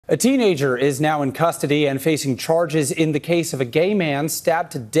A teenager is now in custody and facing charges in the case of a gay man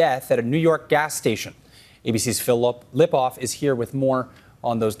stabbed to death at a New York gas station. ABC's Phil Lipoff is here with more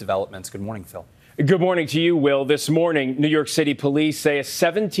on those developments. Good morning, Phil. Good morning to you, Will. This morning, New York City police say a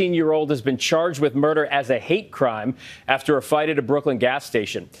 17-year-old has been charged with murder as a hate crime after a fight at a Brooklyn gas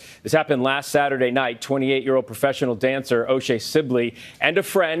station. This happened last Saturday night. 28-year-old professional dancer O'Shae Sibley and a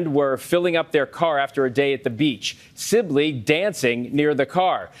friend were filling up their car after a day at the beach. Sibley dancing near the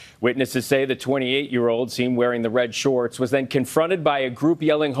car. Witnesses say the 28-year-old, seen wearing the red shorts, was then confronted by a group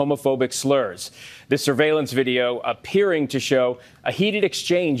yelling homophobic slurs. This surveillance video appearing to show a heated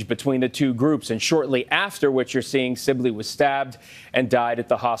exchange between the two groups, and shortly after which you're seeing Sibley was stabbed and died at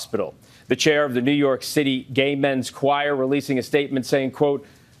the hospital. The chair of the New York City Gay Men's Choir releasing a statement saying, quote,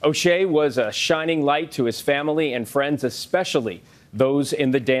 O'Shea was a shining light to his family and friends, especially those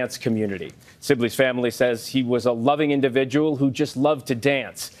in the dance community. Sibley's family says he was a loving individual who just loved to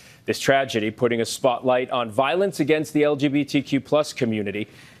dance. This tragedy putting a spotlight on violence against the LGBTQ+ community.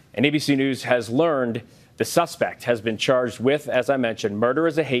 And ABC News has learned the suspect has been charged with, as I mentioned, murder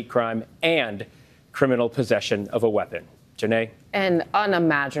as a hate crime and criminal possession of a weapon. Janae? An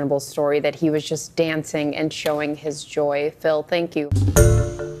unimaginable story that he was just dancing and showing his joy. Phil, thank you.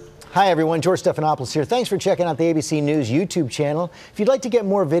 Hi, everyone. George Stephanopoulos here. Thanks for checking out the ABC News YouTube channel. If you'd like to get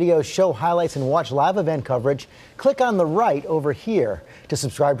more videos, show highlights, and watch live event coverage, click on the right over here to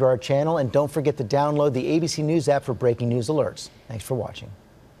subscribe to our channel. And don't forget to download the ABC News app for breaking news alerts. Thanks for watching.